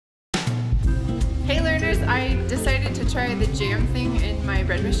sisters, I decided to try the jam thing in my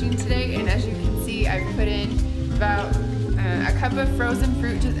bread machine today, and as you can see, I've put in about a cup of frozen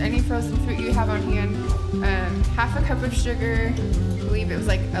fruit, just any frozen fruit you have on hand, half a cup of sugar, I believe it was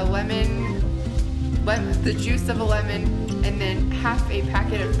like a lemon, the juice of a lemon, and then half a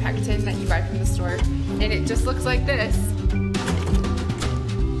packet of pectin that you buy from the store, and it just looks like this.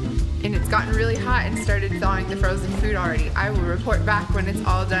 And it's gotten really hot and started thawing the frozen food already. I will report back when it's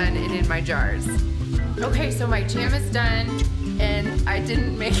all done and in my jars. Okay, so my jam is done, and I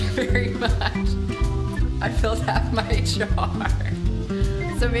didn't make very much. I filled half my jar.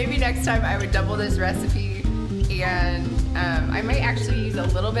 So maybe next time I would double this recipe, and I might actually use a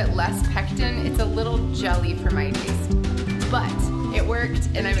little bit less pectin. It's a little jelly for my taste, but it worked,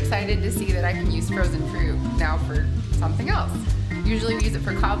 and I'm excited to see that I can use frozen fruit now for something else. Usually we use it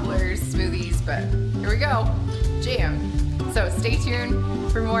for cobblers, smoothies, but here we go, jam. So stay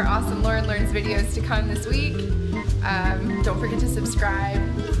tuned for more awesome Lauren Learns videos to come this week. Don't forget to subscribe.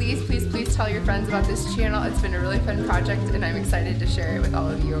 Please, please, please tell your friends about this channel. It's been a really fun project, and I'm excited to share it with all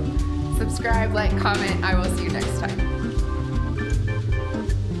of you. Subscribe, like, comment. I will see you next time.